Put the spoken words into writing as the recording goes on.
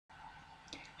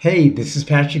Hey, this is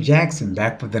Patrick Jackson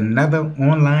back with another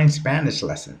online Spanish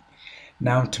lesson.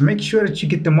 Now, to make sure that you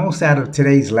get the most out of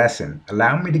today's lesson,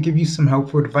 allow me to give you some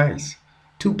helpful advice.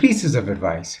 Two pieces of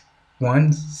advice.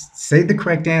 One, say the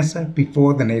correct answer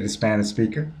before the native Spanish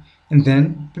speaker, and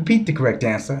then repeat the correct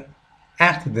answer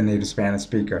after the native Spanish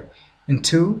speaker. And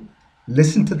two,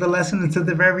 listen to the lesson until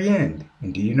the very end.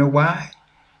 And do you know why?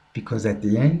 Because at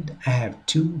the end, I have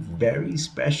two very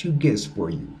special gifts for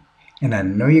you. And I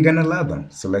know you're going to love them,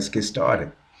 so let's get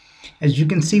started. As you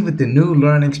can see with the new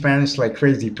Learning Spanish Like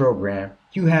Crazy program,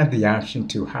 you have the option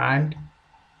to hide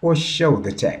or show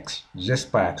the text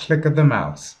just by a click of the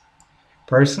mouse.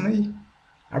 Personally,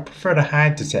 I prefer to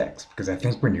hide the text because I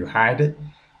think when you hide it,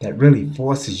 that really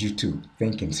forces you to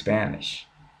think in Spanish.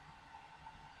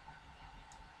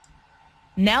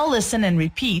 Now listen and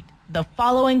repeat the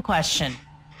following question.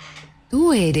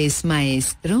 ¿Tú eres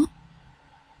maestro?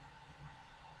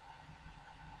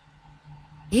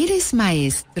 ¿Eres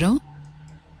maestro?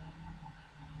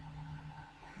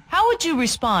 How would you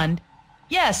respond?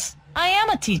 Yes, I am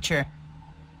a teacher.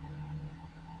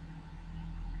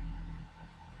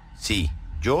 Sí,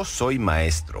 yo soy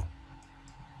maestro.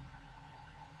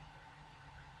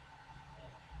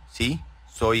 Sí,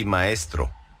 soy maestro.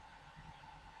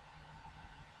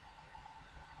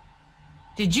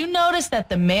 Did you notice that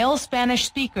the male Spanish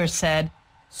speaker said,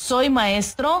 soy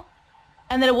maestro?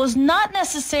 And that it was not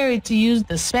necessary to use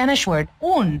the Spanish word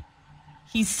un.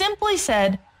 He simply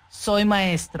said, soy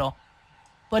maestro.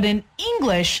 But in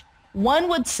English, one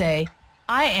would say,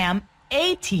 I am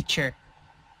a teacher.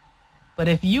 But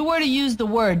if you were to use the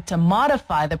word to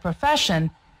modify the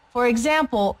profession, for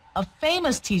example, a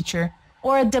famous teacher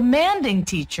or a demanding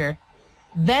teacher,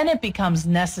 then it becomes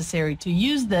necessary to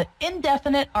use the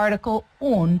indefinite article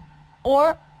un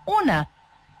or una.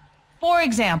 For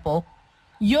example,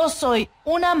 yo soy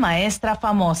una maestra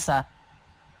famosa.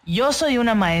 Yo soy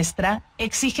una maestra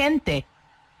exigente.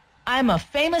 I'm a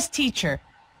famous teacher.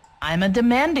 I'm a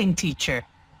demanding teacher.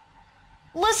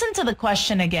 Listen to the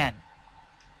question again.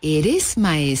 ¿Eres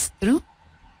maestro?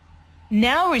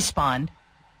 Now respond,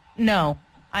 no,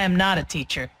 I am not a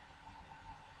teacher.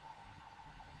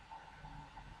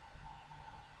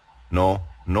 No,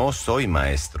 no soy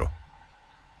maestro.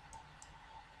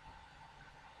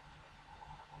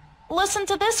 Listen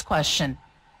to this question.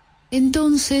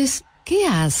 Entonces, ¿qué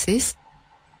haces?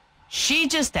 She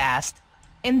just asked,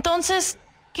 entonces,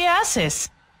 ¿qué haces?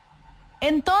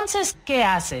 Entonces, ¿qué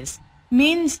haces?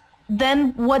 Means,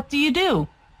 then what do you do?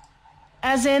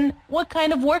 As in, what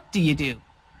kind of work do you do?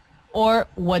 Or,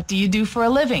 what do you do for a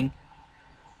living?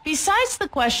 Besides the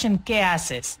question, ¿qué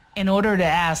haces? In order to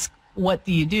ask, what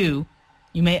do you do?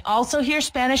 You may also hear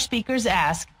Spanish speakers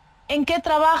ask, ¿en qué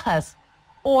trabajas?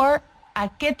 Or, ¿a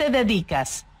qué te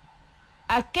dedicas?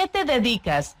 ¿A qué te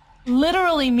dedicas?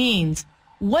 Literally means,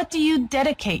 what do you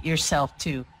dedicate yourself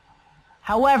to?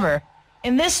 However,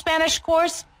 in this Spanish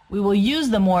course, we will use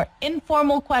the more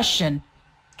informal question,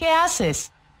 ¿qué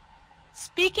haces?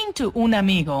 Speaking to un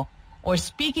amigo, or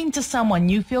speaking to someone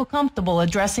you feel comfortable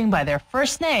addressing by their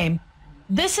first name,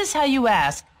 this is how you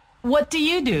ask, what do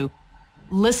you do?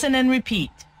 Listen and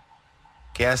repeat.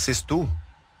 ¿Qué haces tú?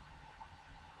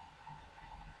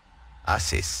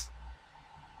 Haces.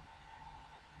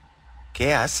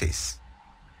 ¿Qué haces?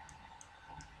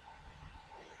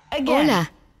 Again. Hola,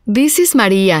 this is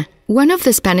Maria, one of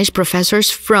the Spanish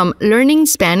professors from Learning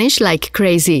Spanish Like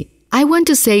Crazy. I want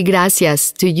to say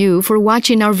gracias to you for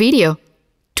watching our video.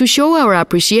 To show our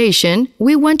appreciation,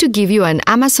 we want to give you an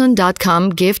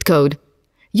Amazon.com gift code.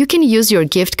 You can use your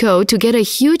gift code to get a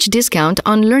huge discount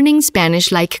on Learning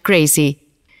Spanish Like Crazy.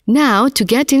 Now, to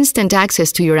get instant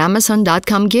access to your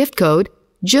Amazon.com gift code,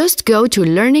 just go to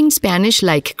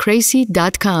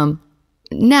learningspanishlikecrazy.com.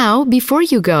 Now, before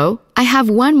you go, I have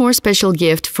one more special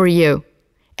gift for you.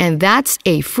 And that's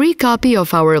a free copy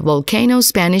of our Volcano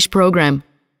Spanish program.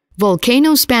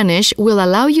 Volcano Spanish will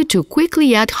allow you to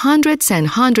quickly add hundreds and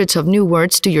hundreds of new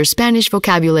words to your Spanish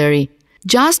vocabulary,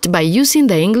 just by using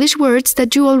the English words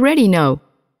that you already know.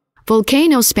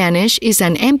 Volcano Spanish is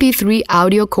an MP3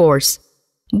 audio course,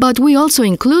 but we also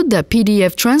include the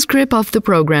PDF transcript of the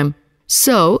program.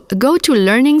 So, go to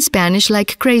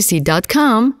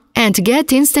learningspanishlikecrazy.com and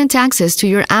get instant access to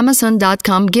your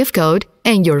Amazon.com gift code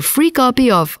and your free copy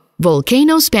of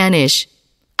Volcano Spanish.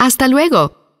 ¡Hasta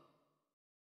luego!